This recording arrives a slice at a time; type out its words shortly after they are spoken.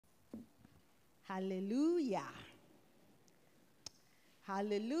Hallelujah.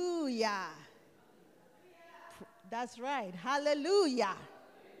 Hallelujah. That's right. Hallelujah.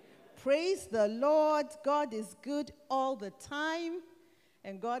 Praise the Lord. God is good all the time,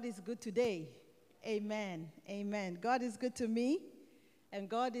 and God is good today. Amen. Amen. God is good to me, and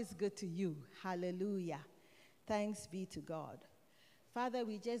God is good to you. Hallelujah. Thanks be to God. Father,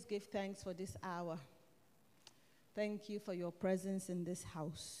 we just give thanks for this hour. Thank you for your presence in this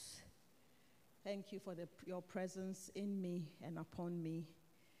house. Thank you for your presence in me and upon me.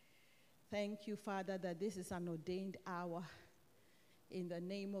 Thank you, Father, that this is an ordained hour in the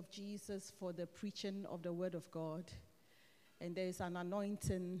name of Jesus for the preaching of the Word of God. And there is an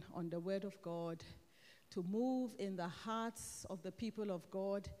anointing on the Word of God to move in the hearts of the people of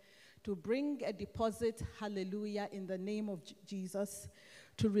God, to bring a deposit, hallelujah, in the name of Jesus,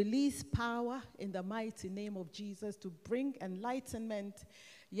 to release power in the mighty name of Jesus, to bring enlightenment,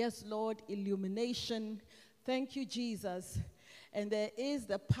 yes, Lord, illumination. Thank you, Jesus. And there is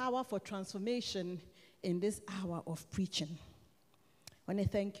the power for transformation in this hour of preaching. I want to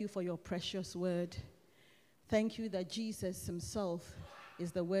thank you for your precious word. Thank you that Jesus himself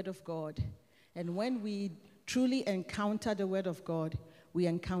is the word of God. And when we truly encounter the word of God, we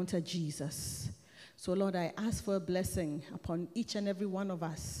encounter Jesus. So, Lord, I ask for a blessing upon each and every one of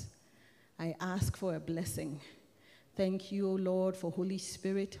us. I ask for a blessing. Thank you, O Lord, for Holy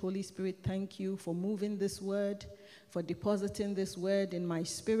Spirit. Holy Spirit, thank you for moving this word, for depositing this word in my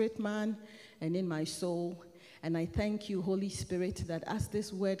spirit, man, and in my soul. And I thank you, Holy Spirit, that as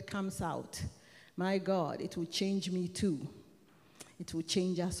this word comes out, my God, it will change me too. It will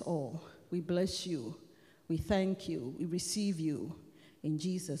change us all. We bless you. We thank you. We receive you. In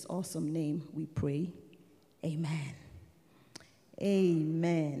Jesus' awesome name we pray. Amen.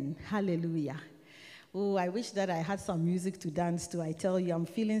 Amen. Hallelujah. Oh, I wish that I had some music to dance to. I tell you, I'm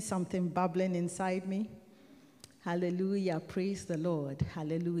feeling something bubbling inside me. Hallelujah. Praise the Lord.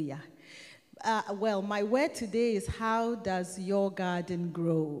 Hallelujah. Well, my word today is, how does your garden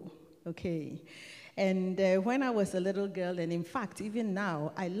grow? Okay. And when I was a little girl, and in fact, even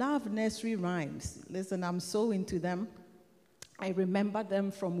now, I love nursery rhymes. Listen, I'm so into them. I remember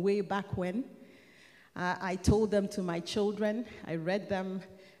them from way back when. I told them to my children. I read them,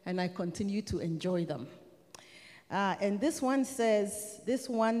 and I continue to enjoy them. And this one says, this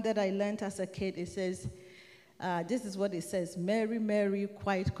one that I learned as a kid, it says, this is what it says: Mary, Mary,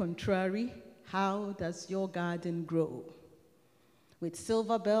 quite contrary, how does your garden grow? With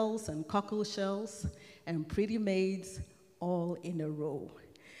silver bells and cockle shells and pretty maids all in a row.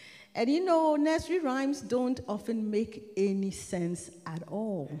 And you know, nursery rhymes don't often make any sense at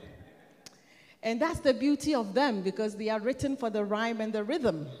all. And that's the beauty of them, because they are written for the rhyme and the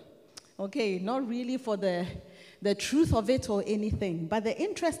rhythm. Okay, not really for the truth of it or anything. But the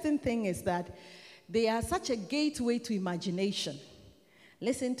interesting thing is that they are such a gateway to imagination.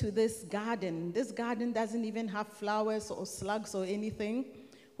 Listen to this garden. This garden doesn't even have flowers or slugs or anything.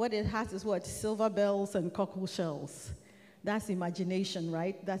 What it has is what? Silver bells and cockle shells. That's imagination,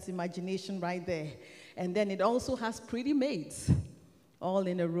 right? That's imagination right there. And then it also has pretty maids all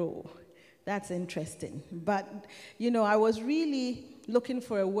in a row. That's interesting. But, you know, I was really looking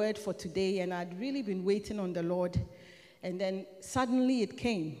for a word for today, and I'd really been waiting on the Lord. And then suddenly it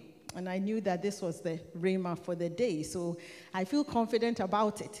came, and I knew that this was the rhema for the day. So I feel confident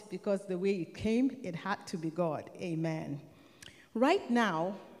about it, because the way it came, it had to be God. Amen. Right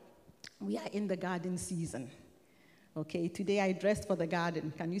now, we are in the garden season. Okay, today I dressed for the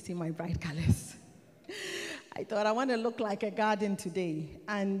garden. Can you see my bright colors? I thought I want to look like a garden today.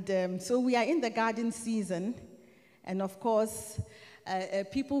 And so we are in the garden season. And of course,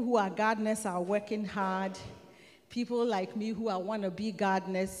 people who are gardeners are working hard. People like me who are wannabe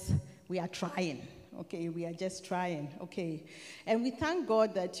gardeners, we are trying. Okay, we are just trying. Okay. And we thank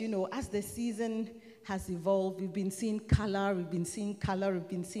God that, you know, as the season has evolved, we've been seeing color, we've been seeing color, we've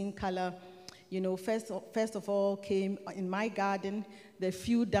been seeing color. You know, first of all came in my garden the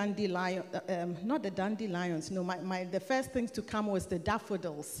few dandelions, not the dandelions, no, the first things to come was the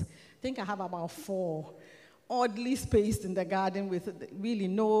daffodils. I think I have about 4, oddly spaced in the garden with really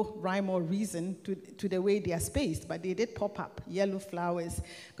no rhyme or reason to the way they are spaced, but they did pop up, yellow flowers.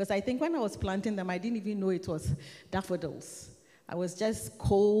 Because I think when I was planting them, I didn't even know it was daffodils. I was just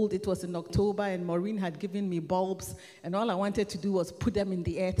cold. It was in October, and Maureen had given me bulbs, and all I wanted to do was put them in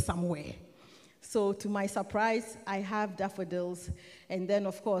the earth somewhere. So to my surprise, I have daffodils. And then,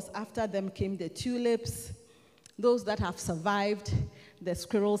 of course, after them came the tulips, those that have survived, the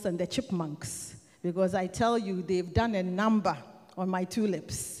squirrels and the chipmunks. Because I tell you, they've done a number on my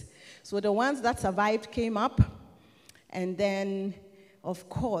tulips. So the ones that survived came up. And then, of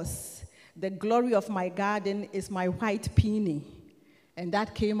course, The glory of my garden is my white peony. And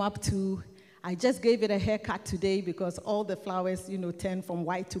that came up to, I just gave it a haircut today because all the flowers, turn from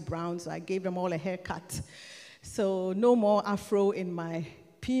white to brown, so I gave them all a haircut. So no more afro in my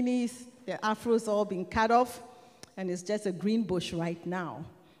peonies. The afro's all been cut off, and it's just a green bush right now.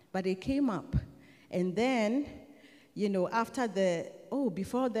 But it came up. And then, after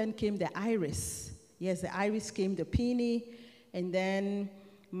before then came the iris. Yes, the iris came, the peony, and then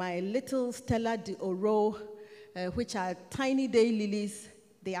my little Stella de Oro, which are tiny day lilies,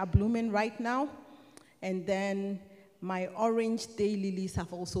 they are blooming right now. And then my orange day lilies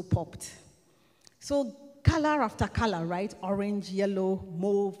have also popped. So color after color, right? Orange, yellow,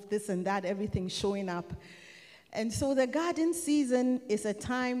 mauve, this and that, everything showing up. And so the garden season is a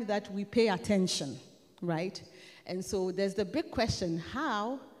time that we pay attention, right? And so there's the big question,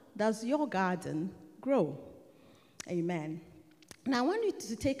 how does your garden grow? Amen. Now I want you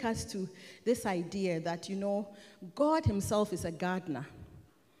to take us to this idea that, God himself is a gardener.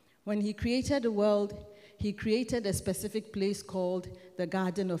 When he created the world, he created a specific place called the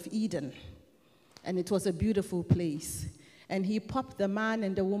Garden of Eden. And it was a beautiful place. And he popped the man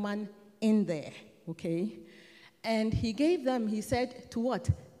and the woman in there, okay? And he gave them, he said, to what?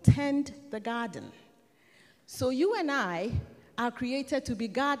 Tend the garden. So you and I are created to be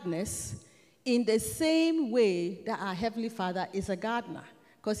gardeners in the same way that our Heavenly Father is a gardener.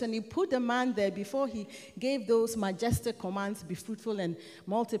 Because when he put the man there, before he gave those majestic commands, be fruitful and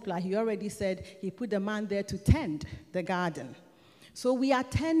multiply, he already said he put the man there to tend the garden. So we are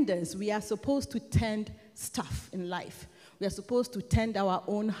tenders. We are supposed to tend stuff in life. We are supposed to tend our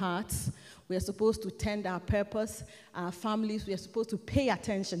own hearts. We are supposed to tend our purpose, our families. We are supposed to pay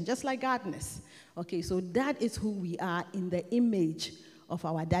attention, just like gardeners. Okay, so that is who we are in the image of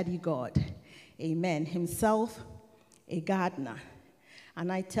our Daddy God. Amen. Himself, a gardener.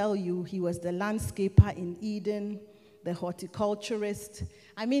 And I tell you, he was the landscaper in Eden, the horticulturist.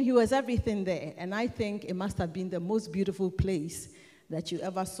 I mean, he was everything there. And I think it must have been the most beautiful place that you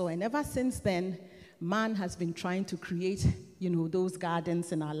ever saw. And ever since then, man has been trying to create, those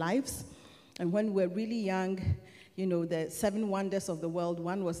gardens in our lives. And when we were really young, the 7 wonders of the world,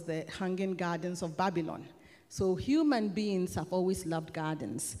 one was the Hanging Gardens of Babylon. So human beings have always loved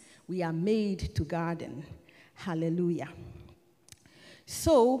gardens. We are made to garden. Hallelujah.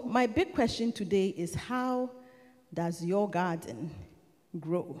 So my big question today is, how does your garden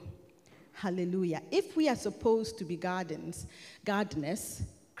grow? Hallelujah. If we are supposed to be gardeners,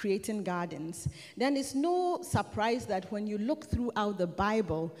 creating gardens, then it's no surprise that when you look throughout the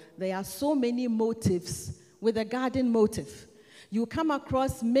Bible, there are so many motives with a garden motive. You come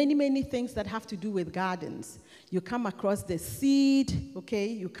across many, many things that have to do with gardens. You come across the seed, okay?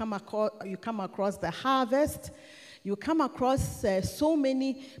 You come across the harvest. You come across so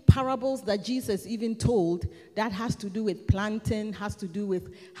many parables that Jesus even told that has to do with planting, has to do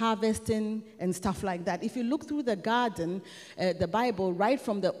with harvesting and stuff like that. If you look through the garden, the Bible, right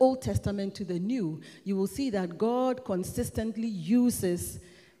from the Old Testament to the New, you will see that God consistently uses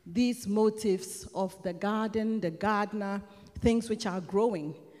these motives of the garden, the gardener, things which are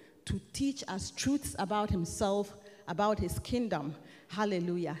growing, to teach us truths about himself, about his kingdom.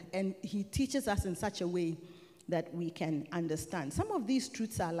 Hallelujah. And he teaches us in such a way that we can understand. Some of these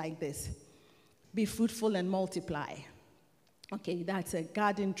truths are like this: be fruitful and multiply. Okay, that's a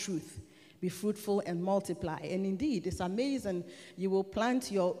garden truth. Be fruitful and multiply. And indeed, it's amazing. You will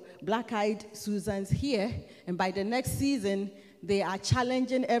plant your black-eyed Susans here, and by the next season, they are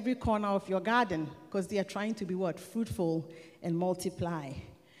challenging every corner of your garden because they are trying to be what? Fruitful and multiply.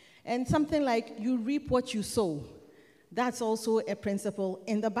 And something like you reap what you sow. That's also a principle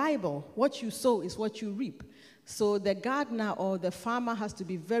in the Bible. What you sow is what you reap. So the gardener or the farmer has to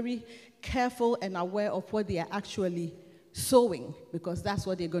be very careful and aware of what they are actually sowing, because that's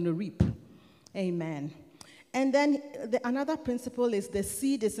what they're going to reap. Amen. And then another principle is the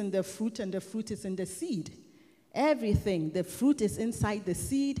seed is in the fruit and the fruit is in the seed. Everything, the fruit is inside the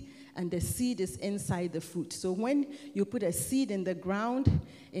seed and the seed is inside the fruit. So when you put a seed in the ground,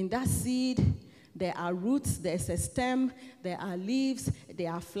 in that seed, there are roots, there's a stem, there are leaves, there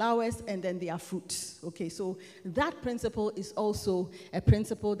are flowers, and then there are fruits. Okay, so that principle is also a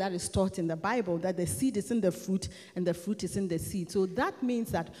principle that is taught in the Bible, that the seed is in the fruit and the fruit is in the seed. So that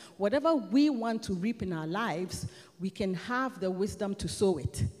means that whatever we want to reap in our lives, we can have the wisdom to sow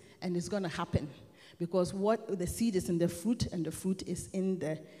it, and it's going to happen. Because what the seed is in the fruit and the fruit is in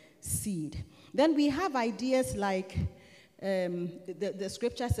the seed. Then we have ideas like the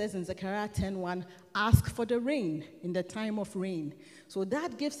scripture says in Zechariah 10:1, ask for the rain in the time of rain. So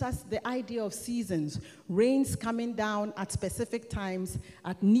that gives us the idea of seasons, rains coming down at specific times,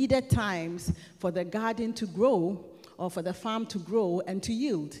 at needed times for the garden to grow or for the farm to grow and to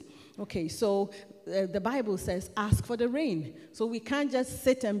yield. Okay, so the Bible says ask for the rain. So we can't just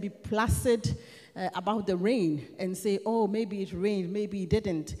sit and be placid about the rain and say, oh, maybe it rained, maybe it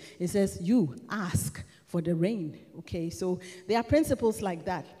didn't. It says you ask for the rain. Okay, so there are principles like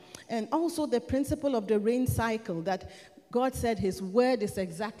that. And also the principle of the rain cycle, that God said his word is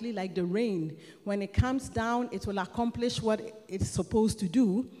exactly like the rain. When it comes down, it will accomplish what it's supposed to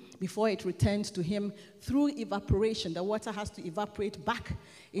do before it returns to him through evaporation. The water has to evaporate back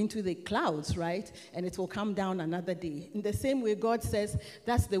into the clouds, right? And it will come down another day. In the same way, God says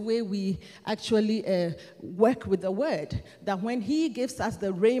that's the way we actually work with the word. That when he gives us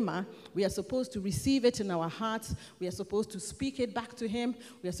the rhema, we are supposed to receive it in our hearts. We are supposed to speak it back to him.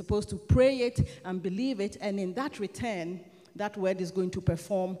 We are supposed to pray it and believe it. And in that return, that word is going to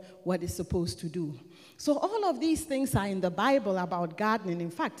perform what it's supposed to do. So all of these things are in the Bible about gardening. In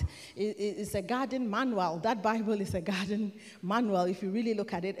fact, it's a garden manual. That Bible is a garden manual if you really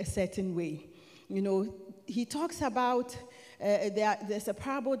look at it a certain way. You know, he talks about, there's a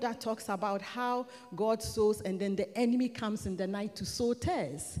parable that talks about how God sows and then the enemy comes in the night to sow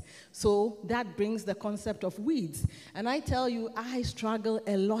tares. So that brings the concept of weeds. And I tell you, I struggle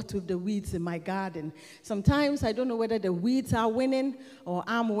a lot with the weeds in my garden. Sometimes I don't know whether the weeds are winning or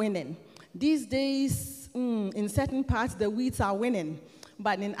I'm winning. These days, in certain parts, the weeds are winning.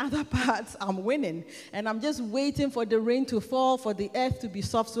 But in other parts, I'm winning. And I'm just waiting for the rain to fall, for the earth to be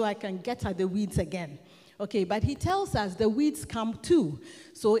soft so I can get at the weeds again. Okay, but he tells us the weeds come too.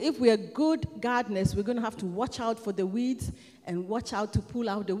 So if we are good gardeners, we're going to have to watch out for the weeds and watch out to pull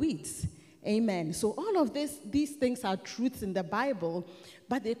out the weeds. Amen. So all of these things are truths in the Bible,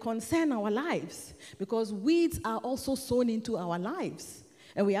 but they concern our lives because weeds are also sown into our lives.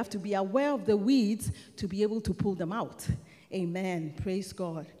 And we have to be aware of the weeds to be able to pull them out. Amen. Praise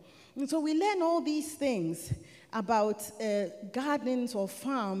God. And so we learn all these things about gardens or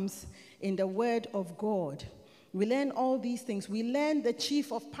farms in the Word of God. We learn all these things. We learn the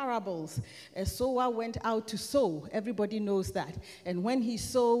chief of parables. A sower went out to sow. Everybody knows that. And when he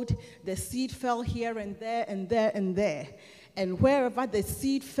sowed, the seed fell here and there and there and there. And wherever the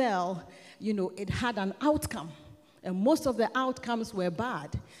seed fell, you know, it had an outcome. And most of the outcomes were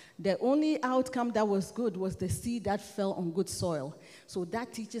bad. The only outcome that was good was the seed that fell on good soil. So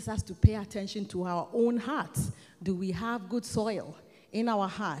that teaches us to pay attention to our own hearts. Do we have good soil in our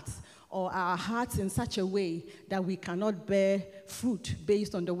hearts? Or our hearts in such a way that we cannot bear fruit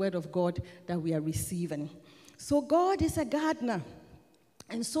based on the word of God that we are receiving? So God is a gardener.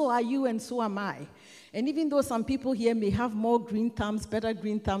 And so are you and so am I. And even though some people here may have more green thumbs, better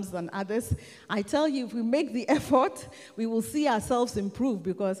green thumbs than others, I tell you, if we make the effort, we will see ourselves improve,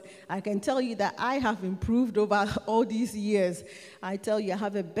 because I can tell you that I have improved over all these years. I tell you, I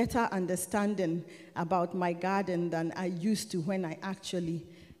have a better understanding about my garden than I used to when I actually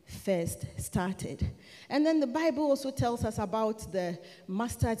first started. And then the Bible also tells us about the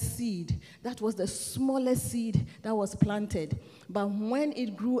mustard seed. That was the smallest seed that was planted. But when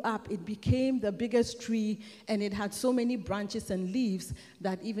it grew up, it became the biggest tree, and it had so many branches and leaves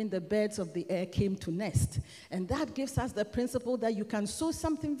that even the birds of the air came to nest. And that gives us the principle that you can sow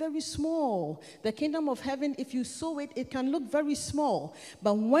something very small. The kingdom of heaven, if you sow it, it can look very small.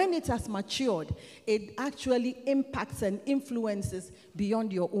 But when it has matured, it actually impacts and influences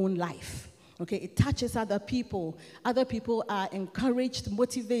beyond your own life. Okay, it touches other people. Other people are encouraged,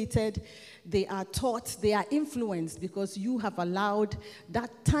 motivated, they are taught, they are influenced because you have allowed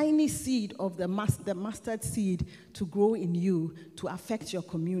that tiny seed of the mustard seed to grow in you to affect your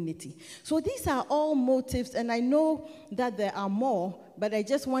community. So these are all motives, and I know that there are more, but I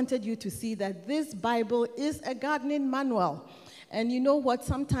just wanted you to see that this Bible is a gardening manual. And you know what?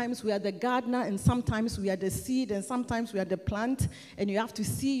 Sometimes we are the gardener, and sometimes we are the seed, and sometimes we are the plant. And you have to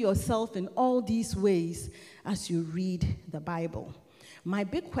see yourself in all these ways as you read the Bible. My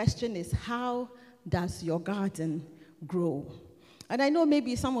big question is, how does your garden grow? And I know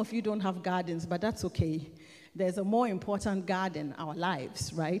maybe some of you don't have gardens, but that's okay. There's a more important garden, our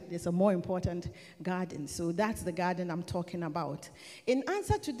lives, right? There's a more important garden. So that's the garden I'm talking about. In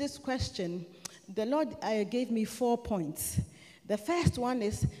answer to this question, the Lord gave me 4 points. The first one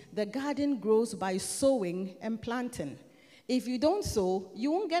is the garden grows by sowing and planting. If you don't sow,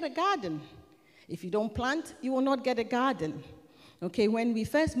 you won't get a garden. If you don't plant, you will not get a garden. Okay, when we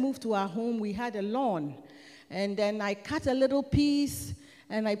first moved to our home, we had a lawn. And then I cut a little piece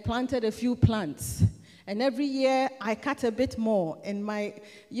and I planted a few plants. And every year I cut a bit more. And my,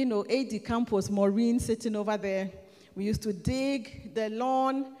 aide de camp was Maureen sitting over there. We used to dig the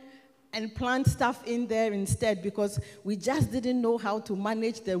lawn and plant stuff in there instead because we just didn't know how to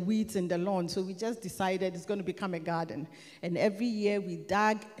manage the weeds in the lawn. So we just decided it's going to become a garden. And every year we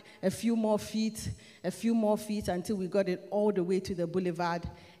dug a few more feet until we got it all the way to the boulevard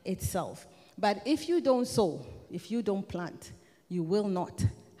itself. But if you don't sow, if you don't plant, you will not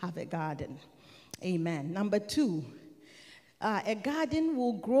have a garden. Amen. Number 2, a garden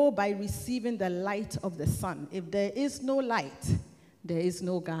will grow by receiving the light of the sun. If there is no light, there is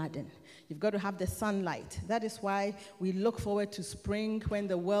no garden. You've got to have the sunlight. That is why we look forward to spring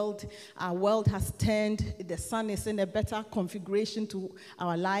when our world has turned, the sun is in a better configuration to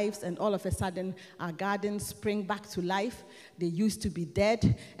our lives, and all of a sudden our gardens spring back to life. They used to be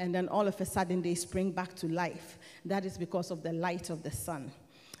dead, and then all of a sudden they spring back to life. That is because of the light of the sun.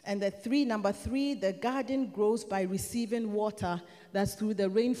 And number 3, the garden grows by receiving water that's through the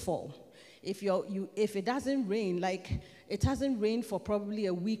rainfall. If it doesn't rain, like it hasn't rained for probably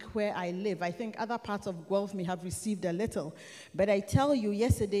a week where I live. I think other parts of Guelph may have received a little. But I tell you,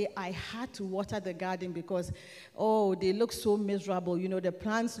 yesterday I had to water the garden because, they look so miserable. The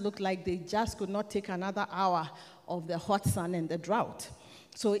plants look like they just could not take another hour of the hot sun and the drought.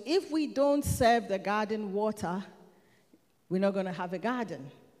 So if we don't serve the garden water, we're not going to have a garden.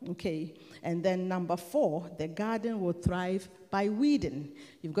 Okay, and then number 4, the garden will thrive by weeding.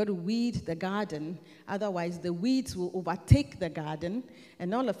 You've got to weed the garden, otherwise the weeds will overtake the garden,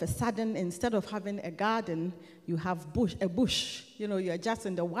 and all of a sudden, instead of having a garden, you have a bush. You're just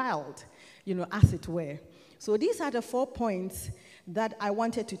in the wild, as it were. So these are the 4 points that I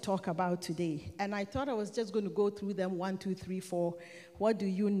wanted to talk about today. And I thought I was just going to go through them 1, 2, 3, 4. What do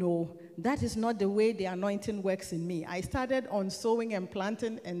you know? That is not the way the anointing works in me. I started on sowing and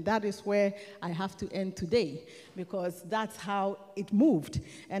planting, and that is where I have to end today because that's how it moved.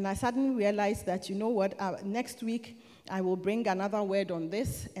 And I suddenly realized that, next week I will bring another word on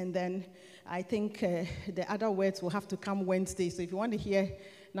this, and then I think the other words will have to come Wednesday. So if you want to hear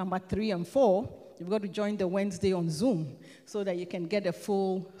number 3 and 4, you've got to join the Wednesday on Zoom so that you can get a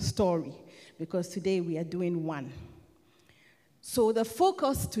full story, because today we are doing 1. So the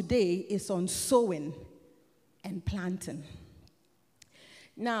focus today is on sowing and planting.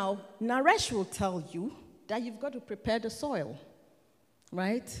 Now, Naresh will tell you that you've got to prepare the soil,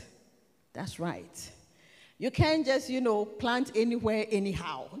 right? That's right. You can't just, plant anywhere,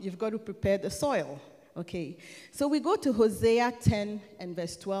 anyhow. You've got to prepare the soil, okay? So we go to Hosea 10 and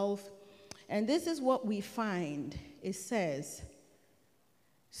verse 12. And this is what we find. It says,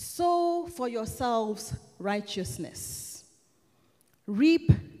 sow for yourselves righteousness,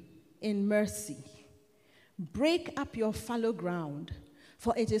 reap in mercy, break up your fallow ground,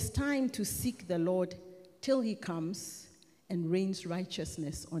 for it is time to seek the Lord till he comes and rains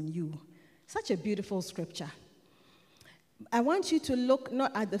righteousness on you. Such a beautiful scripture. I want you to look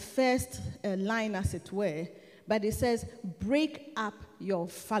not at the first line, as it were, but it says, break up your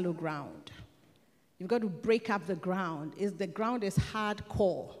fallow ground. You've got to break up the ground. The ground is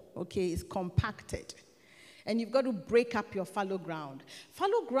hardcore, okay? It's compacted. And you've got to break up your fallow ground.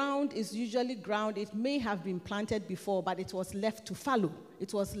 Fallow ground is usually ground, it may have been planted before, but it was left to fallow.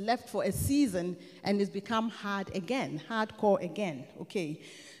 It was left for a season, and it's become hardcore again, okay?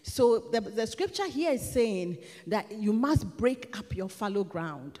 So the scripture here is saying that you must break up your fallow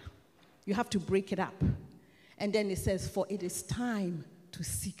ground. You have to break it up. And then it says, for it is time to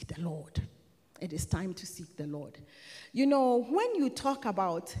seek the Lord. It is time to seek the Lord. When you talk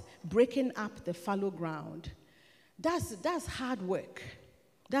about breaking up the fallow ground, that's hard work.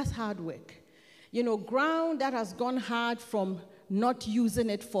 That's hard work. Ground that has gone hard from not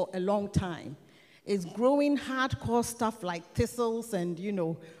using it for a long time is growing hardcore stuff like thistles and,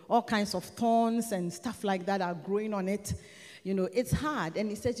 all kinds of thorns and stuff like that are growing on it. It's hard.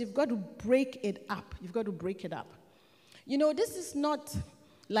 And he says you've got to break it up. You've got to break it up. This is not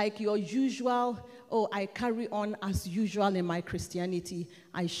like your usual, I carry on as usual in my Christianity.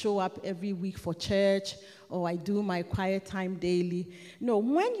 I show up every week for church, or I do my quiet time daily. No,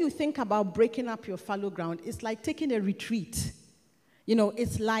 when you think about breaking up your fallow ground, it's like taking a retreat.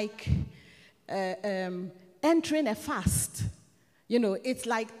 It's like entering a fast. It's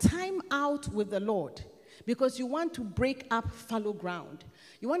like time out with the Lord, because you want to break up fallow ground.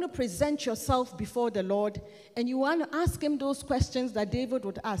 You want to present yourself before the Lord, and you want to ask him those questions that David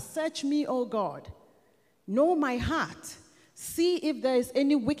would ask. Search me, O God. Know my heart. See if there is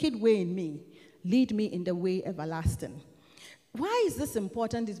any wicked way in me. Lead me in the way everlasting. Why is this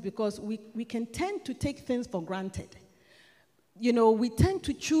important? Is because we can tend to take things for granted. We tend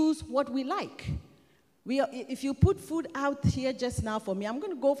to choose what we like. If you put food out here just now for me, I'm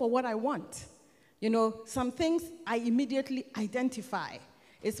going to go for what I want. Some things I immediately identify.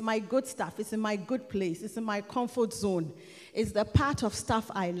 It's my good stuff. It's in my good place. It's in my comfort zone. It's the part of stuff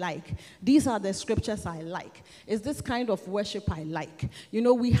I like. These are the scriptures I like. It's this kind of worship I like.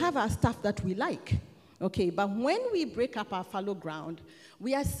 We have our stuff that we like. Okay, but when we break up our fallow ground,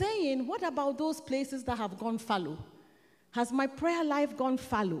 we are saying, what about those places that have gone fallow? Has my prayer life gone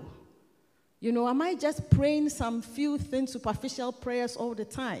fallow? Am I just praying some few thin, superficial prayers all the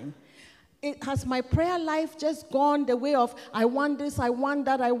time? Has my prayer life just gone the way of, I want this, I want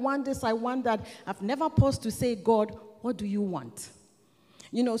that, I want this, I want that? I've never paused to say, God, what do you want?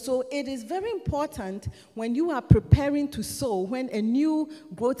 So it is very important when you are preparing to sow, when a new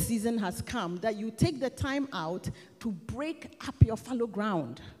growth season has come, that you take the time out to break up your fallow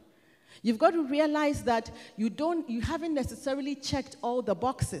ground. You've got to realize that you haven't necessarily checked all the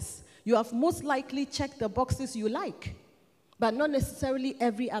boxes. You have most likely checked the boxes you like, but not necessarily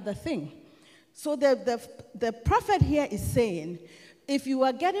every other thing. So the prophet here is saying, if you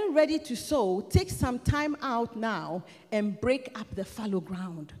are getting ready to sow, take some time out now and break up the fallow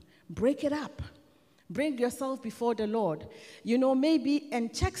ground. Break it up. Bring yourself before the Lord. Maybe,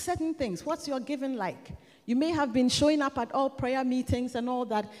 and check certain things. What's your giving like? You may have been showing up at all prayer meetings and all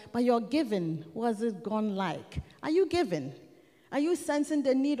that, but your giving, what's it gone like? Are you giving? Are you sensing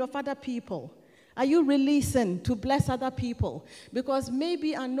the need of other people? Are you releasing to bless other people? Because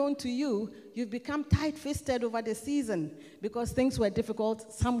maybe unknown to you, you've become tight-fisted over the season because things were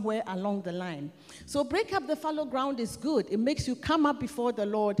difficult somewhere along the line. So break up the fallow ground is good. It makes you come up before the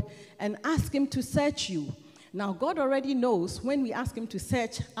Lord and ask him to search you. Now, God already knows when we ask him to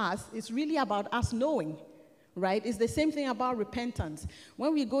search us, it's really about us knowing. Right? It's the same thing about repentance.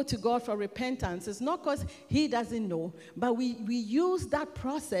 When we go to God for repentance, it's not because he doesn't know, but we use that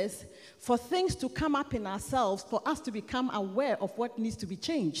process for things to come up in ourselves, for us to become aware of what needs to be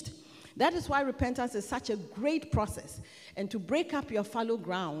changed. That is why repentance is such a great process. And to break up your fallow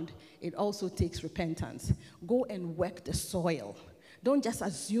ground, it also takes repentance. Go and work the soil. Don't just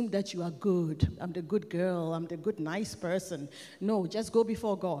assume that you are good. I'm the good girl. I'm the good, nice person. No, just go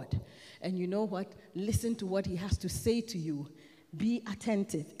before God. And you know what? Listen to what he has to say to you. Be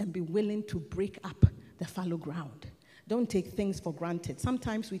attentive and be willing to break up the fallow ground. Don't take things for granted.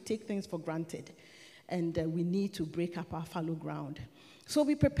 Sometimes we take things for granted, and we need to break up our fallow ground. So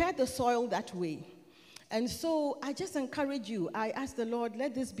we prepare the soil that way. And so I just encourage you. I ask the Lord,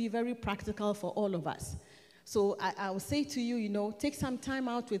 let this be very practical for all of us. So I will say to you, take some time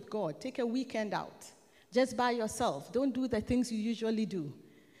out with God. Take a weekend out. Just by yourself. Don't do the things you usually do.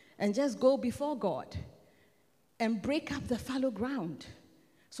 And just go before God and break up the fallow ground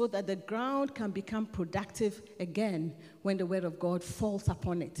so that the ground can become productive again when the word of God falls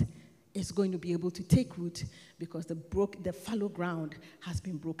upon it. It's going to be able to take root because the fallow ground has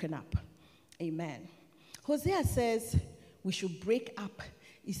been broken up. Amen. Hosea says we should break up.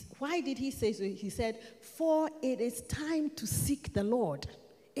 Why did he say so? He said, for it is time to seek the Lord.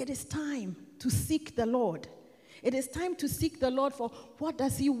 It is time to seek the Lord. It is time to seek the Lord for what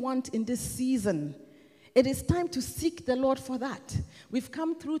does he want in this season. It is time to seek the Lord for that. We've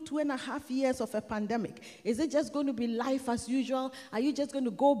come through 2.5 years of a pandemic. Is it just going to be life as usual? Are you just going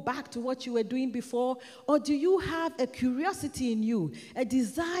to go back to what you were doing before? Or do you have a curiosity in you, a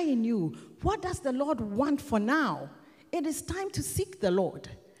desire in you? What does the Lord want for now? It is time to seek the Lord.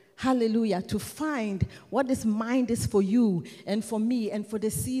 Hallelujah, to find what his mind is for you and for me and for the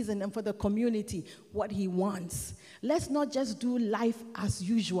season and for the community, what he wants. Let's not just do life as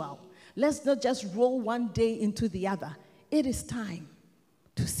usual. Let's not just roll one day into the other. It is time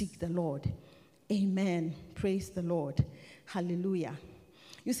to seek the Lord. Amen. Praise the Lord. Hallelujah.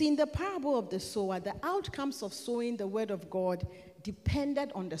 You see, in the parable of the sower, the outcomes of sowing the word of God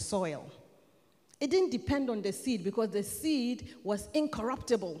depended on the soil. It didn't depend on the seed because the seed was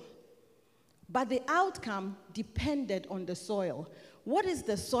incorruptible. But the outcome depended on the soil. What is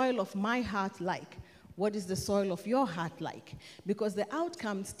the soil of my heart like? What is the soil of your heart like? Because the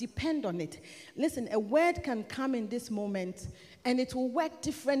outcomes depend on it. Listen, a word can come in this moment and it will work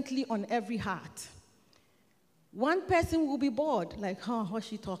differently on every heart. One person will be bored, like, what's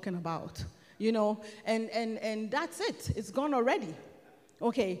she talking about? And that's it. It's gone already.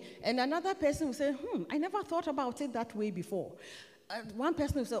 Okay, and another person will say, I never thought about it that way before. One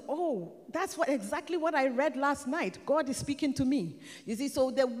person will say, that's exactly what I read last night. God is speaking to me. You see,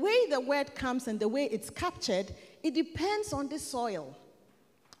 so the way the word comes and the way it's captured, it depends on the soil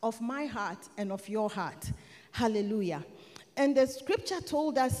of my heart and of your heart. Hallelujah. And the scripture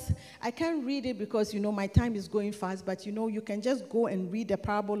told us, I can't read it because, my time is going fast, but, you can just go and read the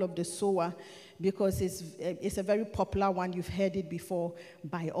parable of the sower because it's a very popular one. You've heard it before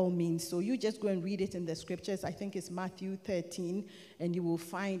by all means. So you just go and read it in the scriptures. I think it's Matthew 13, and you will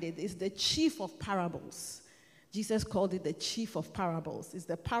find it. It's the chief of parables. Jesus called it the chief of parables. It's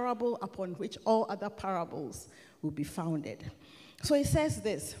the parable upon which all other parables will be founded. So it says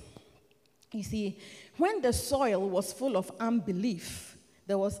this. You see, when the soil was full of unbelief,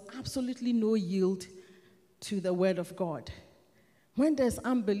 there was absolutely no yield to the word of God. When there's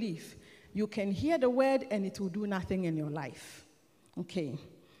unbelief, you can hear the word and it will do nothing in your life. Okay.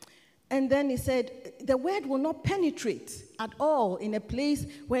 And then he said, the word will not penetrate at all in a place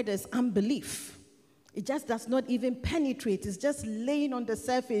where there's unbelief. It just does not even penetrate. It's just laying on the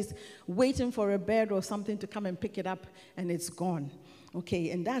surface, waiting for a bird or something to come and pick it up, and it's gone. Okay,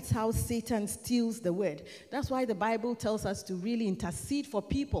 and that's how Satan steals the word. That's why the Bible tells us to really intercede for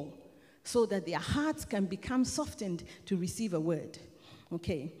people so that their hearts can become softened to receive a word.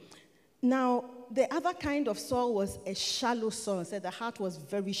 Okay. Now, the other kind of soil was a shallow soil. It said the heart was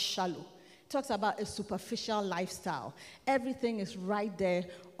very shallow. It talks about a superficial lifestyle. Everything is right there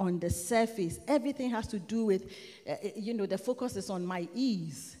on the surface. Everything has to do with, the focus is on my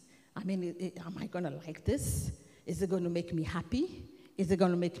ease. I mean, am I going to like this? Is it going to make me happy? Is it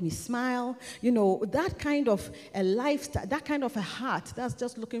going to make me smile? That kind of a lifestyle, that kind of a heart, that's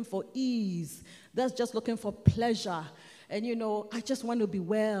just looking for ease. That's just looking for pleasure. And, I just want to be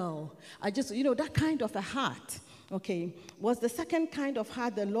well. That kind of a heart, okay, was the second kind of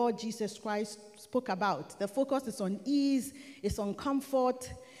heart the Lord Jesus Christ spoke about. The focus is on ease, it's on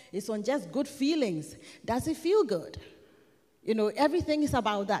comfort, it's on just good feelings. Does it feel good? Everything is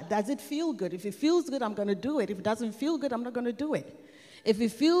about that. Does it feel good? If it feels good, I'm going to do it. If it doesn't feel good, I'm not going to do it. If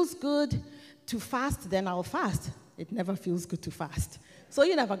it feels good to fast, then I'll fast. It never feels good to fast. So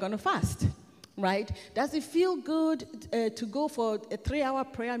you're never going to fast, right? Does it feel good to go for a 3-hour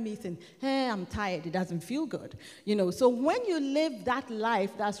prayer meeting? Hey, I'm tired. It doesn't feel good. So when you live that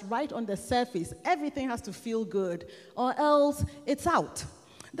life that's right on the surface, everything has to feel good, or else it's out.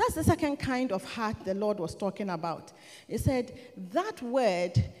 That's the second kind of heart the Lord was talking about. He said, that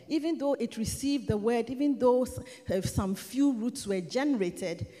word, even though it received the word, even though some few roots were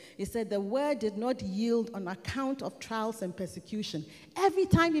generated, he said the word did not yield on account of trials and persecution. Every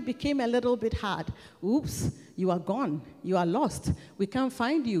time it became a little bit hard, oops, you are gone. You are lost. We can't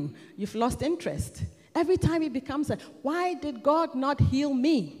find you. You've lost interest. Every time it becomes why did God not heal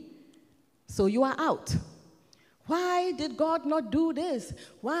me? So you are out. Why did God not do this?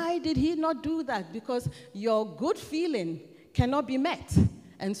 Why did he not do that? Because your good feeling cannot be met.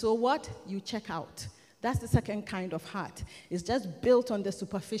 And so what? You check out. That's the second kind of heart. It's just built on the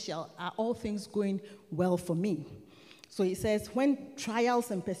superficial. Are all things going well for me? So he says, when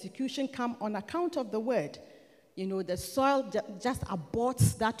trials and persecution come on account of the word, the soil just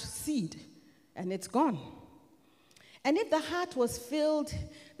aborts that seed, and it's gone. And if the heart was filled,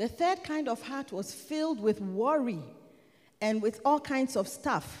 the third kind of heart was filled with worry and with all kinds of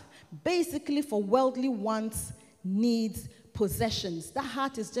stuff, basically for worldly wants, needs, possessions. That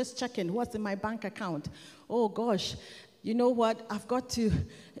heart is just checking, what's in my bank account? Oh gosh, you know what? I've got to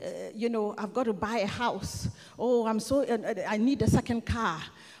buy a house. Oh, I need a second car.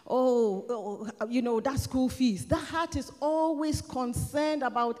 That school fees. That heart is always concerned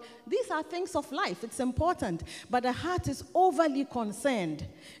about, these are things of life. It's important. But the heart is overly concerned.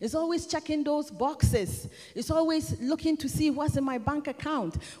 It's always checking those boxes. It's always looking to see what's in my bank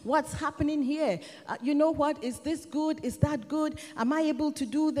account. What's happening here? Is this good? Is that good? Am I able to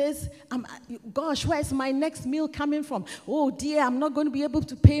do this? Gosh, where's my next meal coming from? Oh dear, I'm not going to be able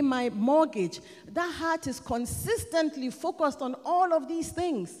to pay my mortgage. That heart is consistently focused on all of these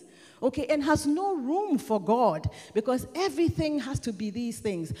things. Okay, and has no room for God, because everything has to be these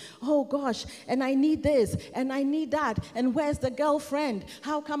things. Oh gosh, and I need this, and I need that, and where's the girlfriend?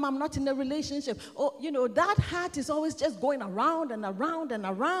 How come I'm not in a relationship? Oh, that heart is always just going around and around and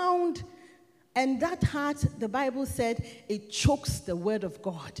around. And that heart, the Bible said, it chokes the word of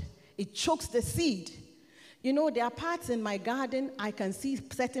God. It chokes the seed. There are parts in my garden, I can see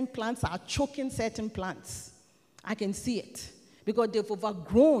certain plants are choking certain plants. I can see it. Because they've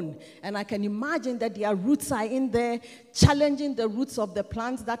overgrown, and I can imagine that their roots are in there, challenging the roots of the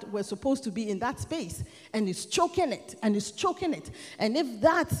plants that were supposed to be in that space, and it's choking it, and it's choking it. And if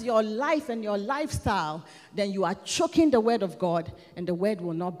that's your life and your lifestyle, then you are choking the word of God, and the word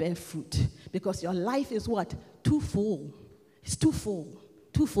will not bear fruit, because your life is what? Too full. It's too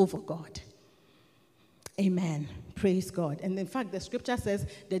full for God. Amen. Praise God. And in fact, the scripture says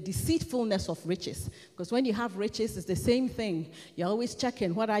the deceitfulness of riches. Because when you have riches, it's the same thing. You're always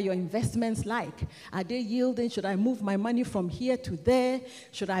checking, what are your investments like? Are they yielding? Should I move my money from here to there?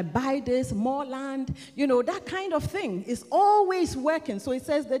 Should I buy this, more land? You know, that kind of thing is always working. So it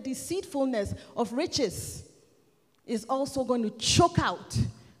says the deceitfulness of riches is also going to choke out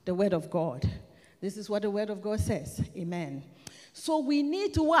the word of God. This is what the word of God says. Amen. So we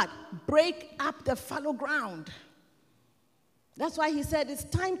need to what? Break up the fallow ground. That's why he said it's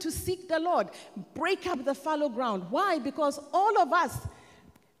time to seek the Lord. Break up the fallow ground. Why? Because all of us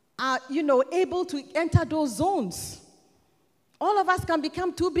are, able to enter those zones. All of us can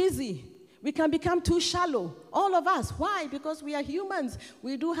become too busy. We can become too shallow. All of us. Why? Because we are humans.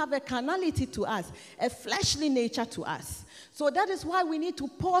 We do have a carnality to us, a fleshly nature to us. So that is why we need to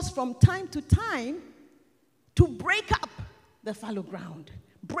pause from time to time to break up the fallow ground.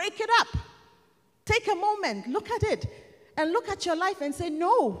 Break it up. Take a moment. Look at it. And look at your life and say,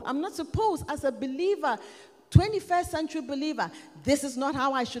 no, I'm not supposed, as a believer, 21st century believer, this is not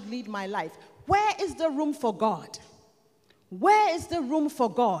how I should lead my life. Where is the room for God? Where is the room for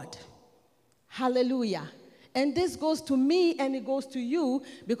God? Hallelujah. And this goes to me and it goes to you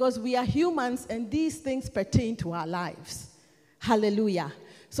because we are humans and these things pertain to our lives. Hallelujah.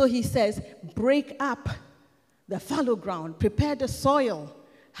 So he says, break up the fallow ground, prepare the soil.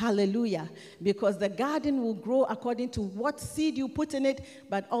 Hallelujah. Because the garden will grow according to what seed you put in it,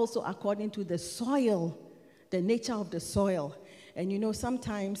 but also according to the soil, the nature of the soil. And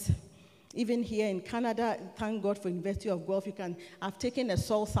sometimes, even here in Canada, thank God for University of Guelph, I've taken a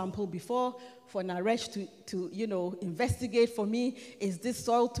soil sample before for Naresh to investigate for me, is this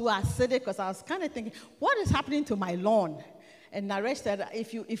soil too acidic? Because I was kind of thinking, what is happening to my lawn? And Naresh said,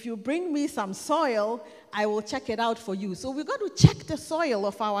 if you bring me some soil, I will check it out for you. So we've got to check the soil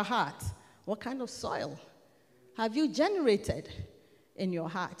of our heart. What kind of soil have you generated in your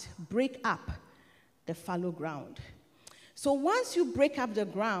heart? Break up the fallow ground. So once you break up the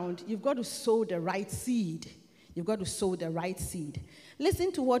ground, you've got to sow the right seed. You've got to sow the right seed.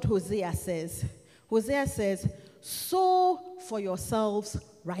 Listen to what Hosea says. Hosea says, sow for yourselves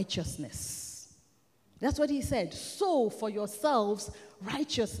righteousness. That's what he said. Sow for yourselves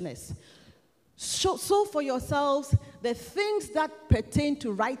righteousness. Sow for yourselves the things that pertain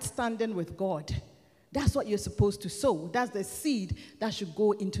to right standing with God. That's what you're supposed to sow. That's the seed that should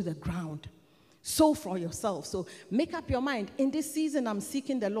go into the ground. Sow for yourself. So make up your mind. In this season, I'm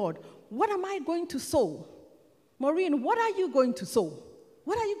seeking the Lord. What am I going to sow? Maureen, what are you going to sow?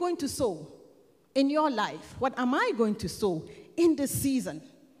 What are you going to sow in your life? What am I going to sow in this season?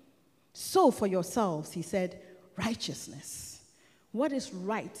 Sow for yourselves, he said, righteousness. What is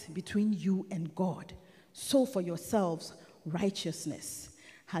right between you and God? Sow for yourselves righteousness.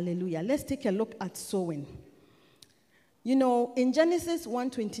 Hallelujah. Let's take a look at sowing. In Genesis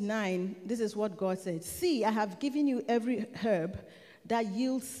 1:29, this is what God said. See, I have given you every herb that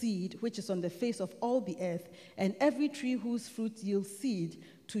yields seed, which is on the face of all the earth, and every tree whose fruit yields seed,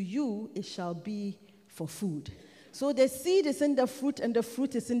 to you it shall be for food. So the seed is in the fruit and the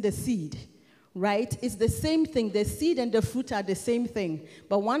fruit is in the seed, right? It's the same thing. The seed and the fruit are the same thing,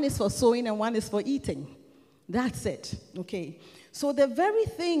 but one is for sowing and one is for eating. That's it, okay? So the very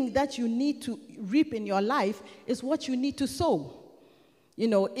thing that you need to reap in your life is what you need to sow.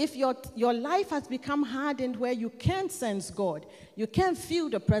 If your life has become hardened where you can't sense God, you can't feel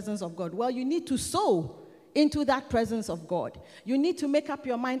the presence of God, well, you need to sow into that presence of God. You need to make up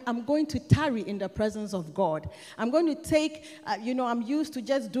your mind, I'm going to tarry in the presence of God. I'm going to take, I'm used to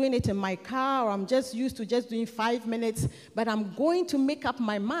just doing it in my car, or I'm just used to just doing 5 minutes, but I'm going to make up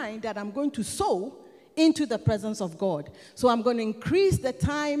my mind that I'm going to sow into the presence of God. So I'm going to increase the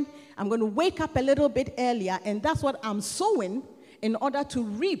time, I'm going to wake up a little bit earlier, and that's what I'm sowing in order to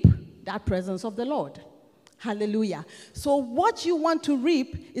reap that presence of the Lord. Hallelujah. So what you want to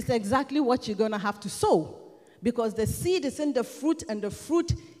reap is exactly what you're going to have to sow. Because the seed is in the fruit and the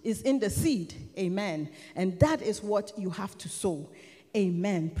fruit is in the seed. Amen. And that is what you have to sow.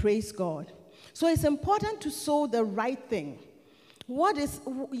 Amen. Praise God. So it's important to sow the right thing.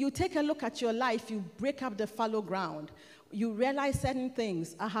 You take a look at your life, you break up the fallow ground. You realize certain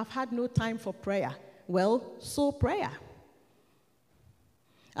things. I have had no time for prayer. Well, sow prayer.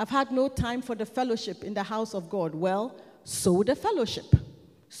 I've had no time for the fellowship in the house of God. Well, sow the fellowship.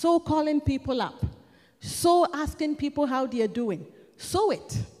 Sow calling people up. Sow asking people how they are doing. Sow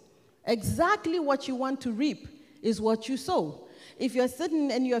it. Exactly what you want to reap is what you sow. If you're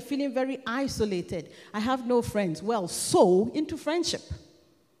sitting and you're feeling very isolated, I have no friends, well, sow into friendship.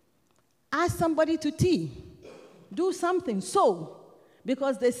 Ask somebody to tea. Do something, sow.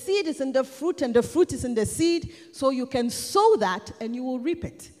 Because the seed is in the fruit and the fruit is in the seed, so you can sow that and you will reap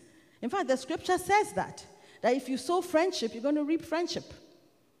it. In fact, the scripture says that if you sow friendship, you're going to reap friendship.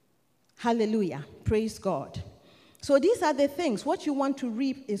 Hallelujah. Praise God. So these are the things. What you want to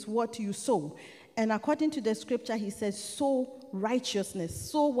reap is what you sow. And according to the scripture, he says, sow righteousness.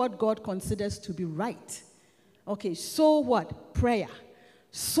 Sow what God considers to be right. Okay, sow what? Prayer.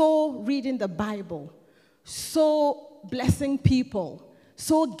 Sow reading the Bible. Sow blessing people.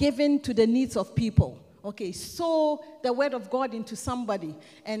 Sow giving to the needs of people. Okay, sow the word of God into somebody.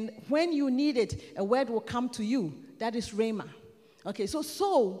 And when you need it, a word will come to you. That is Rhema. Okay, so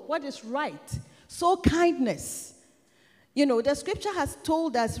sow what is right. Sow kindness. You know, the scripture has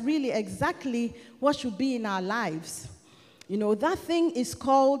told us really exactly what should be in our lives. You know, that thing is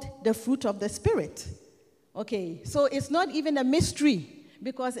called the fruit of the Spirit. Okay, so it's not even a mystery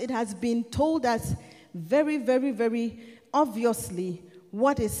because it has been told us very, very, very obviously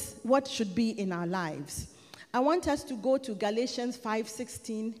what should be in our lives. I want us to go to Galatians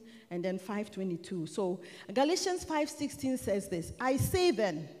 5:16 and then 5:22. So Galatians 5:16 says this, I say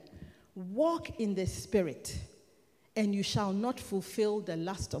then, walk in the Spirit, and you shall not fulfill the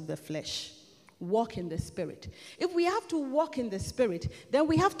lust of the flesh. Walk in the Spirit. If we have to walk in the Spirit, then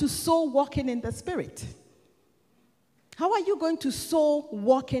we have to sow walking in the Spirit. How are you going to sow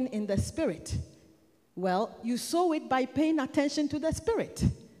walking in the Spirit? Well, you sow it by paying attention to the Spirit.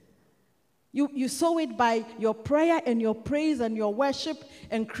 You sow it by your prayer and your praise and your worship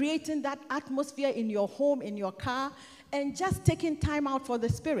and creating that atmosphere in your home, in your car, and just taking time out for the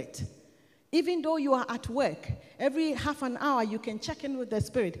Spirit. Even though you are at work, every half an hour you can check in with the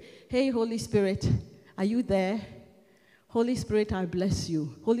Spirit. Hey, Holy Spirit, are you there? Holy Spirit, I bless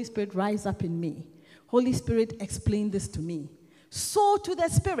you. Holy Spirit, rise up in me. Holy Spirit, explain this to me. Sow to the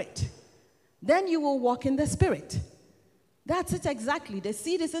Spirit. Then you will walk in the Spirit. That's it exactly. The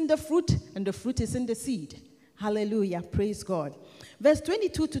seed is in the fruit, and the fruit is in the seed. Hallelujah. Praise God. Verse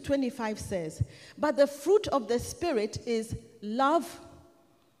 22 to 25 says, but the fruit of the Spirit is love,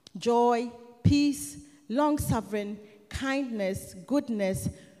 joy, peace, long-suffering, kindness, goodness,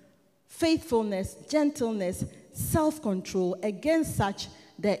 faithfulness, gentleness, self-control. Against such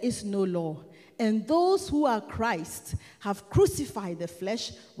there is no law. And those who are Christ have crucified the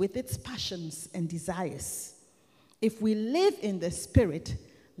flesh with its passions and desires. If we live in the Spirit,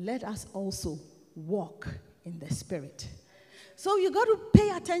 let us also walk in the Spirit. So you got to pay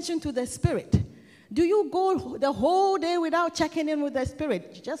attention to the Spirit. Do you go the whole day without checking in with the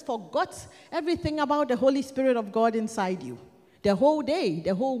Spirit? You just forgot everything about the Holy Spirit of God inside you. The whole day,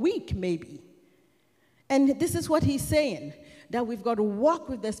 the whole week maybe. And this is what he's saying, that we've got to walk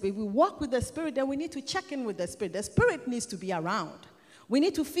with the Spirit. We walk with the Spirit, then we need to check in with the Spirit. The Spirit needs to be around. We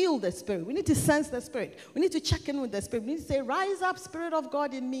need to feel the Spirit. We need to sense the Spirit. We need to check in with the Spirit. We need to say, rise up, Spirit of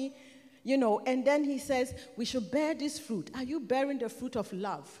God in me. You know, and then he says, we should bear this fruit. Are you bearing the fruit of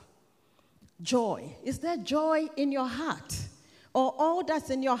love? Joy. Is there joy in your heart? Or all that's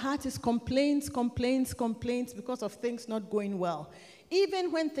in your heart is complaints because of things not going well?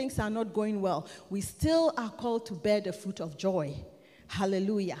 Even when things are not going well, we still are called to bear the fruit of joy.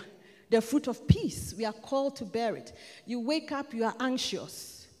 Hallelujah. The fruit of peace, we are called to bear it. You wake up, you are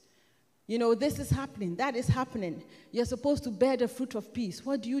anxious. You know, this is happening, that is happening. You're supposed to bear the fruit of peace.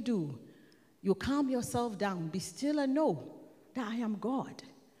 What do? You calm yourself down. Be still and know that I am God.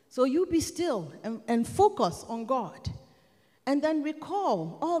 So you be still and focus on God. And then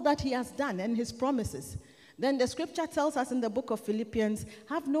recall all that he has done and his promises. Then the scripture tells us in the book of Philippians,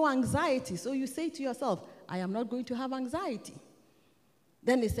 have no anxiety. So you say to yourself, I am not going to have anxiety.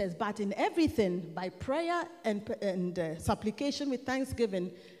 Then it says, but in everything, by prayer and supplication with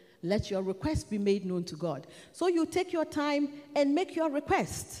thanksgiving, let your request be made known to God. So you take your time and make your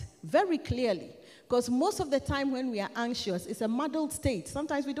request very clearly. Because most of the time when we are anxious, it's a muddled state.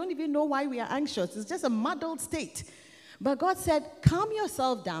 Sometimes we don't even know why we are anxious. It's just a muddled state. But God said, calm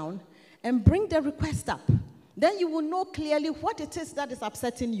yourself down and bring the request up. Then you will know clearly what it is that is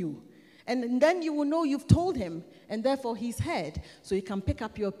upsetting you. And then you will know you've told him, and therefore he's heard. So you can pick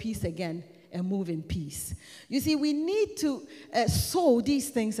up your peace again and move in peace. You see, we need to sow these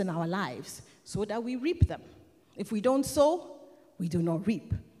things in our lives so that we reap them. If we don't sow, we do not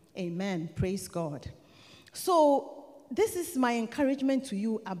reap. Amen. Praise God. So this is my encouragement to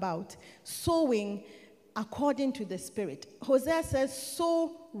you about sowing according to the Spirit. Hosea says,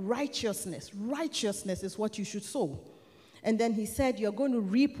 sow righteousness. Righteousness is what you should sow. And then he said, you're going to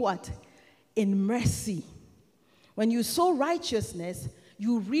reap what? In mercy. When you sow righteousness,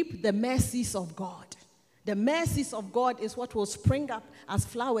 you reap the mercies of God. The mercies of God is what will spring up as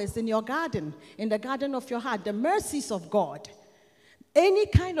flowers in your garden, in the garden of your heart. The mercies of God. Any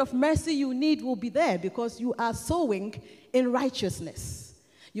kind of mercy you need will be there because you are sowing in righteousness.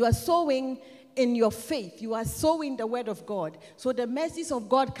 You are sowing in your faith. You are sowing the word of God. So the mercies of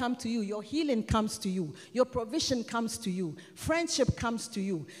God come to you. Your healing comes to you. Your provision comes to you. Friendship comes to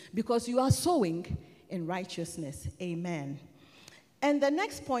you because you are sowing in righteousness. Amen. And the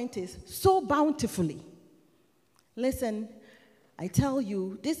next point is sow bountifully. Listen, I tell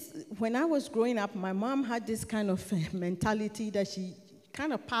you, this, when I was growing up, my mom had this kind of mentality that she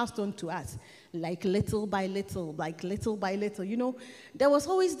kind of passed on to us, like little by little, like little by little. You know, there was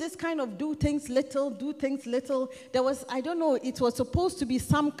always this kind of do things little, do things little. There was, I don't know, it was supposed to be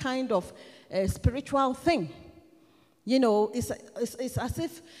some kind of spiritual thing. You know, it's as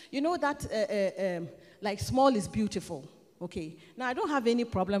if, you know that, like small is beautiful. Okay, now I don't have any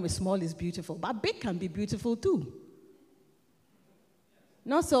problem with small is beautiful, but big can be beautiful too.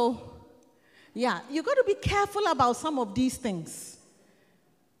 Not so. Yeah, you got to be careful about some of these things.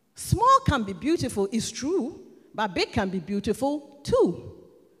 Small can be beautiful, it's true, but big can be beautiful too.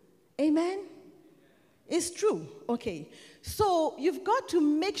 Amen? It's true. Okay. So you've got to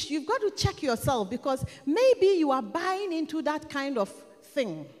make sure, you've got to check yourself because maybe you are buying into that kind of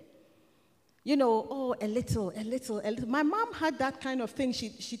thing. You know, oh, a little. My mom had that kind of thing.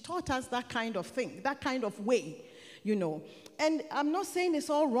 She taught us that kind of thing, that kind of way, you know. And I'm not saying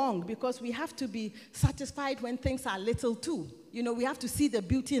it's all wrong because we have to be satisfied when things are little too. You know, we have to see the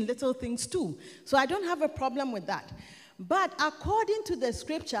beauty in little things too. So I don't have a problem with that. But according to the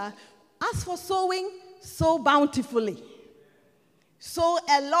scripture, as for sowing, sow bountifully. Sow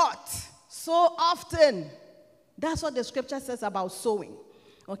a lot. Sow often. That's what the scripture says about sowing.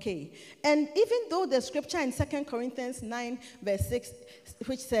 Okay, and even though the scripture in 2 Corinthians 9, verse 6,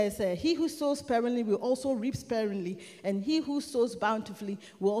 which says, he who sows sparingly will also reap sparingly, and he who sows bountifully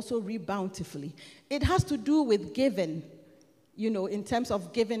will also reap bountifully. It has to do with giving, you know, in terms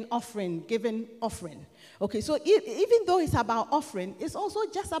of giving offering. Okay, so even though it's about offering, it's also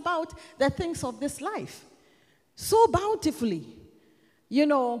just about the things of this life. So bountifully. You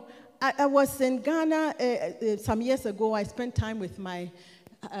know, I was in Ghana some years ago. I spent time with my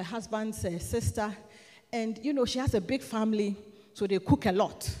husband's sister, and you know she has a big family, so they cook a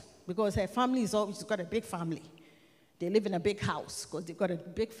lot because her family is always got a big family. They live in a big house because they've got a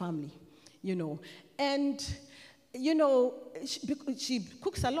big family, you know. And you know she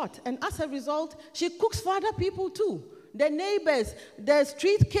cooks a lot, and as a result, she cooks for other people too, the neighbors, the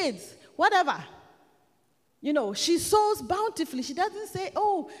street kids, whatever. You know, she sows bountifully. She doesn't say,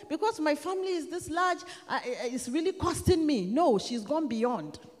 oh, because my family is this large, it's really costing me. No, she's gone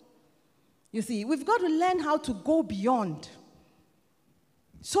beyond. You see, we've got to learn how to go beyond.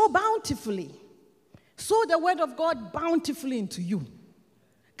 Sow bountifully. Sow the word of God bountifully into you.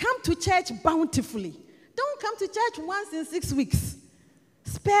 Come to church bountifully. Don't come to church once in 6 weeks.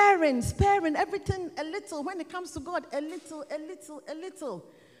 Sparing, everything a little. When it comes to God, a little.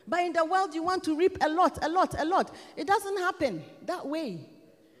 But in the world, you want to reap a lot. It doesn't happen that way.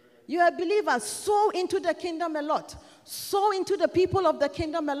 You are believers. Sow into the kingdom a lot. Sow into the people of the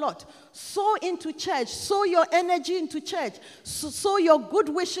kingdom a lot. Sow into church. Sow your energy into church. Sow your good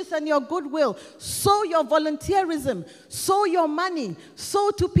wishes and your goodwill. Sow your volunteerism. Sow your money. Sow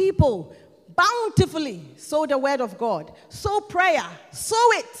to people bountifully. Sow the word of God. Sow prayer.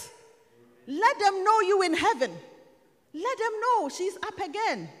 Sow it. Let them know you in heaven. Let them know she's up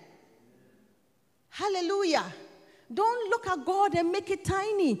again. Hallelujah. Don't look at God and make it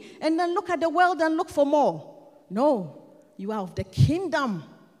tiny and then look at the world and look for more. No, you are of the kingdom.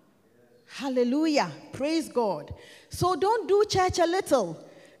 Hallelujah. Praise God. So don't do church a little.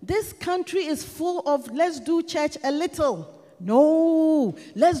 This country is full of let's do church a little. No,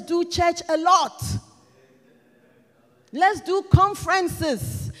 let's do church a lot. Let's do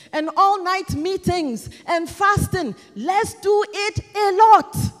conferences and all-night meetings and fasting. Let's do it a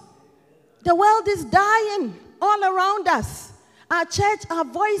lot. The world is dying all around us. Our church, our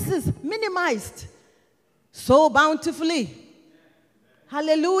voices minimized so bountifully.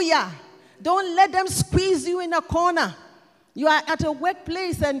 Hallelujah. Don't let them squeeze you in a corner. You are at a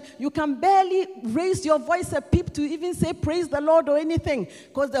workplace and you can barely raise your voice a peep to even say praise the Lord or anything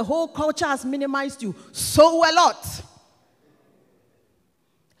because the whole culture has minimized you so a lot.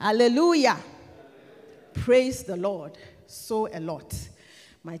 Hallelujah. Praise the Lord. So a lot.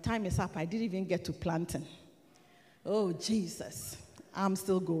 My time is up. I didn't even get to planting. Oh, Jesus. I'm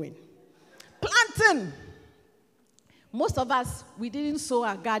still going. Planting. Most of us, we didn't sow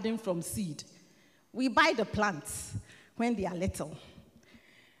our garden from seed. We buy the plants when they are little.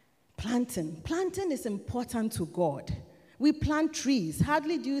 Planting. Planting is important to God. We plant trees.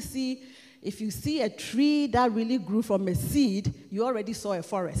 Hardly do you see If you see a tree that really grew from a seed, you already saw a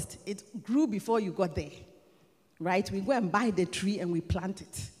forest. It grew before you got there, right? We go and buy the tree and we plant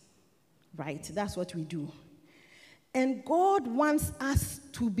it, right? That's what we do. And God wants us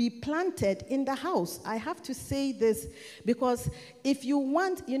to be planted in the house. I have to say this because if you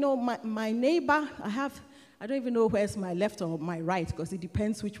want, my neighbor, I don't even know where's my left or my right because it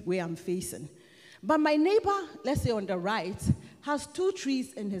depends which way I'm facing. But my neighbor, let's say on the right, has 2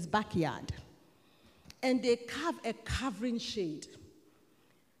 trees in his backyard. And they have a covering shade.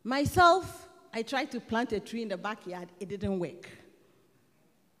 Myself, I tried to plant a tree in the backyard. It didn't work.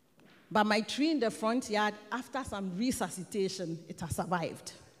 But my tree in the front yard, after some resuscitation, it has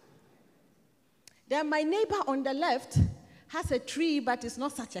survived. Then my neighbor on the left has a tree, but it's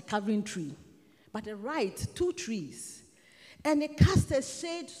not such a covering tree. But the right, 2 trees. And it casts a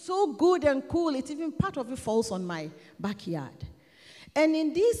shade so good and cool, it's even part of it falls on my backyard. And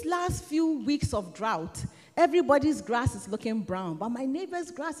in these last few weeks of drought, everybody's grass is looking brown, but my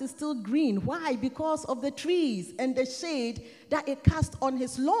neighbor's grass is still green. Why? Because of the trees and the shade that it casts on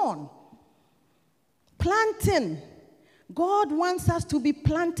his lawn. Planting. God wants us to be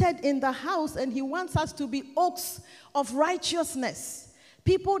planted in the house, and he wants us to be oaks of righteousness.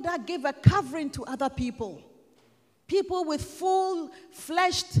 People that give a covering to other people. People with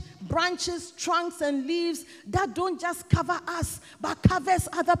full-fleshed branches, trunks, and leaves that don't just cover us, but covers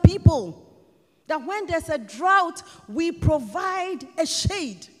other people. That when there's a drought, we provide a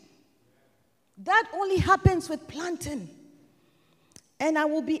shade. That only happens with planting. And I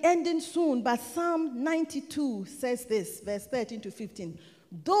will be ending soon, but Psalm 92 says this, verse 13 to 15.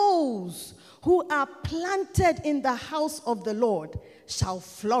 Those who are planted in the house of the Lord shall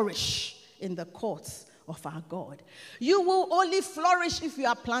flourish in the courts of our God. You will only flourish if you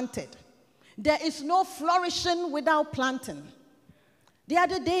are planted. There is no flourishing without planting. The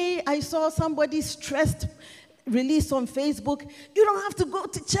other day, I saw somebody stressed release on Facebook. You don't have to go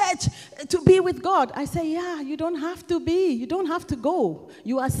to church to be with God. I say, yeah, you don't have to be. You don't have to go.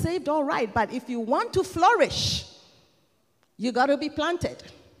 You are saved, all right. But if you want to flourish, you got to be planted.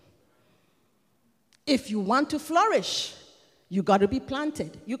 If you want to flourish, you got to be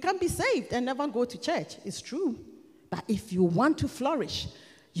planted. You can be saved and never go to church. It's true. But if you want to flourish,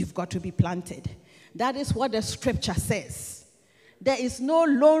 you've got to be planted. That is what the scripture says. There is no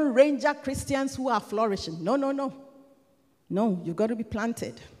Lone Ranger Christians who are flourishing. No, no, no. No, you've got to be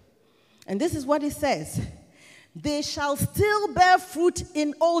planted. And this is what it says. They shall still bear fruit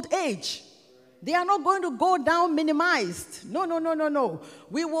in old age. They are not going to go down minimized. No, no, no, no, no.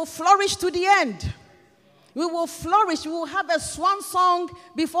 We will flourish to the end. We will flourish. We will have a swan song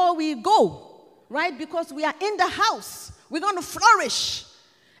before we go, right? Because we are in the house. We're going to flourish.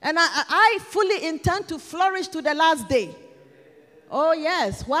 And I fully intend to flourish to the last day. Oh,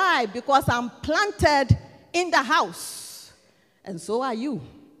 yes. Why? Because I'm planted in the house. And so are you.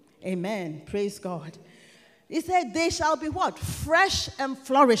 Amen. Praise God. He said, they shall be what? Fresh and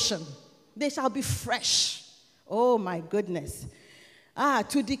flourishing. They shall be fresh. Oh, my goodness.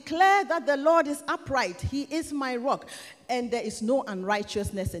 To declare that the Lord is upright. He is my rock. And there is no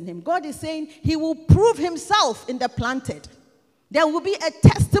unrighteousness in him. God is saying he will prove himself in the planted. There will be a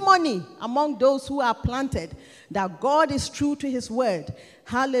testimony among those who are planted that God is true to his word.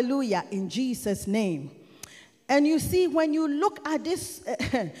 Hallelujah, in Jesus' name. And you see, when you look at this,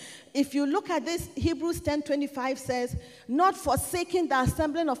 if you look at this, Hebrews 10:25 says, not forsaking the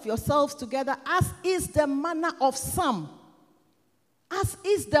assembling of yourselves together, as is the manner of some. As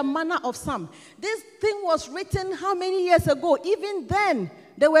is the manner of some. This thing was written how many years ago? Even then,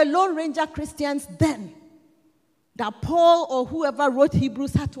 there were Lone Ranger Christians then. That Paul or whoever wrote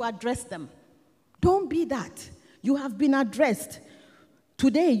Hebrews had to address them. Don't be that. You have been addressed.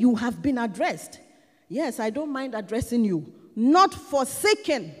 Today, you have been addressed. Yes, I don't mind addressing you. Not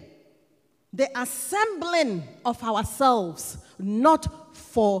forsaken the assembling of ourselves. Not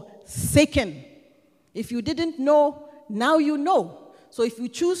forsaken. If you didn't know, now you know. So if you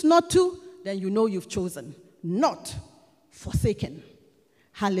choose not to, then you know you've chosen. Not forsaken.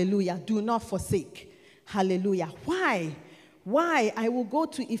 Hallelujah. Do not forsake. Hallelujah. Why? Why? I will go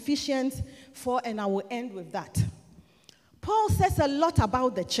to Ephesians 4 and I will end with that. Paul says a lot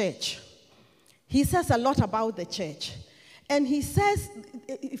about the church. He says a lot about the church. And he says,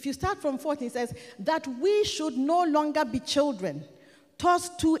 if you start from 14, he says, that we should no longer be children,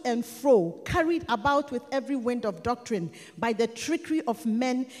 tossed to and fro, carried about with every wind of doctrine, by the trickery of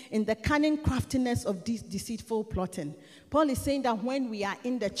men in the cunning craftiness of this deceitful plotting. Paul is saying that when we are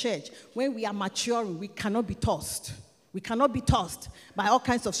in the church, when we are maturing, we cannot be tossed. We cannot be tossed by all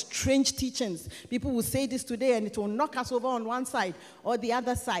kinds of strange teachings. People will say this today and it will knock us over on one side or the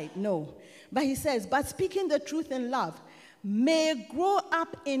other side. No. But he says, but speaking the truth in love, may grow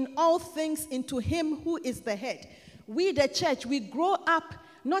up in all things into him who is the head. We, the church, we grow up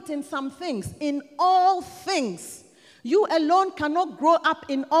not in some things, in all things. You alone cannot grow up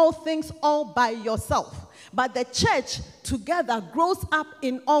in all things all by yourself. But the church together grows up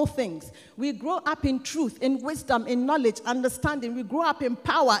in all things. We grow up in truth, in wisdom, in knowledge, understanding. We grow up in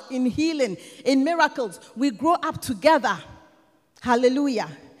power, in healing, in miracles. We grow up together. Hallelujah.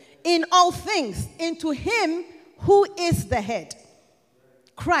 In all things, into him who is the head,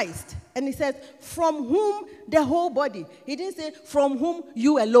 Christ. And he says, from whom the whole body. He didn't say, from whom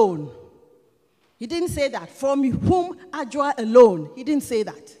you alone. He didn't say that. From whom Adwoa alone. He didn't say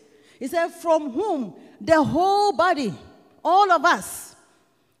that. He said, from whom the whole body, all of us,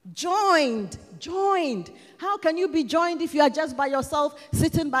 joined. How can you be joined if you are just by yourself,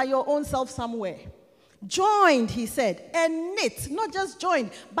 sitting by your own self somewhere? Joined, he said, and knit, not just joined,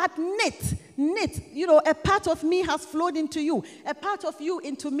 but knit. You know, a part of me has flowed into you, a part of you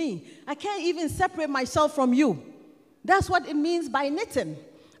into me. I can't even separate myself from you. That's what it means by knitting.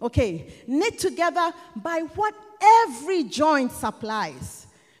 Okay, knit together by what every joint supplies.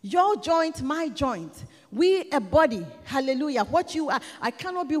 Your joint, my joint. We a body. Hallelujah. What you are. I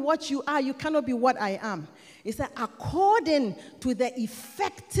cannot be what you are. You cannot be what I am. It's that according to the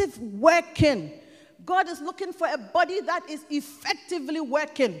effective working. God is looking for a body that is effectively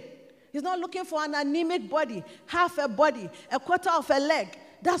working. He's not looking for an anemic body, half a body, a quarter of a leg.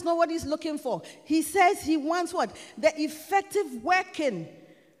 That's not what he's looking for. He says he wants what? The effective working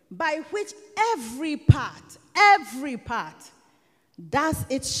by which every part does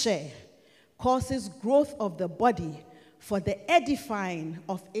its share, causes growth of the body for the edifying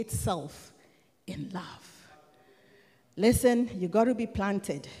of itself in love. Listen, you got to be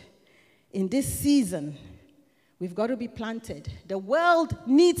planted. In this season, we've got to be planted. The world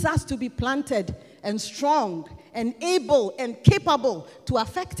needs us to be planted and strong and able and capable to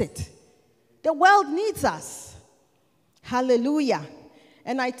affect it. The world needs us. Hallelujah.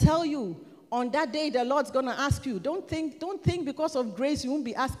 And I tell you, on that day, the Lord's going to ask you, don't think because of grace you won't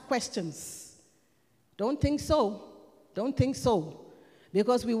be asked questions. Don't think so. Don't think so.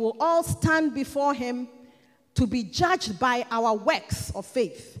 Because we will all stand before him to be judged by our works of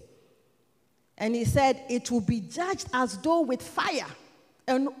faith. And he said, it will be judged as though with fire.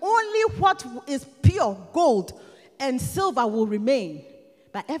 And only what is pure gold and silver will remain.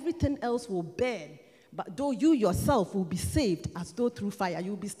 But everything else will burn. But though you yourself will be saved as though through fire.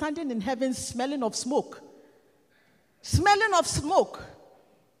 You will be standing in heaven smelling of smoke. Smelling of smoke.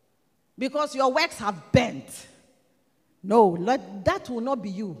 Because your works have burnt. No, that will not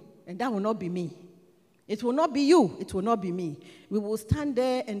be you. And that will not be me. It will not be you. It will not be me. We will stand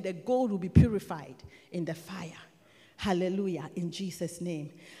there and the gold will be purified in the fire. Hallelujah. In Jesus'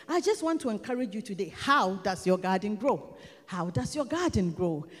 name. I just want to encourage you today. How does your garden grow? How does your garden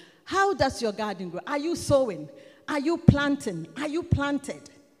grow? How does your garden grow? Are you sowing? Are you planting? Are you planted?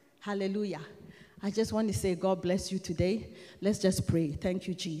 Hallelujah. I just want to say God bless you today. Let's just pray. Thank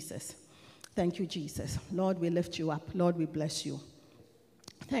you, Jesus. Thank you, Jesus. Lord, we lift you up. Lord, we bless you.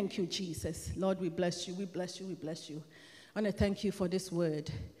 Thank you, Jesus. Lord, we bless you. We bless you. We bless you. I want to thank you for this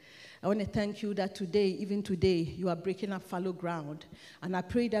word. I want to thank you that today, even today, you are breaking up fallow ground. And I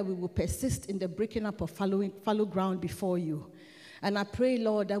pray that we will persist in the breaking up of fallow ground before you. And I pray,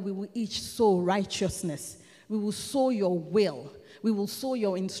 Lord, that we will each sow righteousness. We will sow your will. We will sow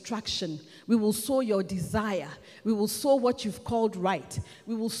your instruction. We will sow your desire. We will sow what you've called right.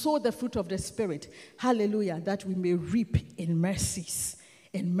 We will sow the fruit of the Spirit. Hallelujah, that we may reap in mercies.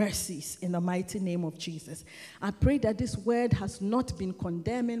 In mercies, in the mighty name of Jesus. I pray that this word has not been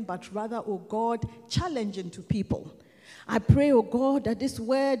condemning, but rather, oh God, challenging to people. I pray, oh God, that this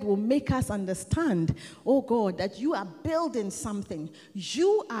word will make us understand, oh God, that you are building something.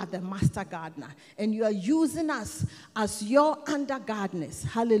 You are the master gardener, and you are using us as your under gardeners,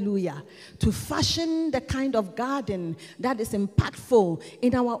 hallelujah, to fashion the kind of garden that is impactful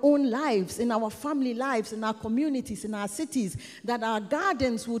in our own lives, in our family lives, in our communities, in our cities, that our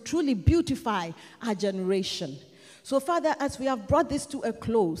gardens will truly beautify our generation. So, Father, as we have brought this to a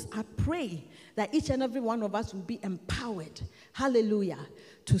close, I pray that each and every one of us will be empowered, hallelujah,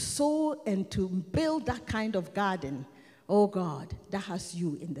 to sow and to build that kind of garden, oh God, that has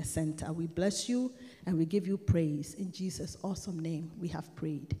you in the center. We bless you and we give you praise. In Jesus' awesome name we have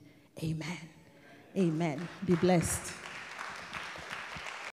prayed. Amen. Amen. Be blessed.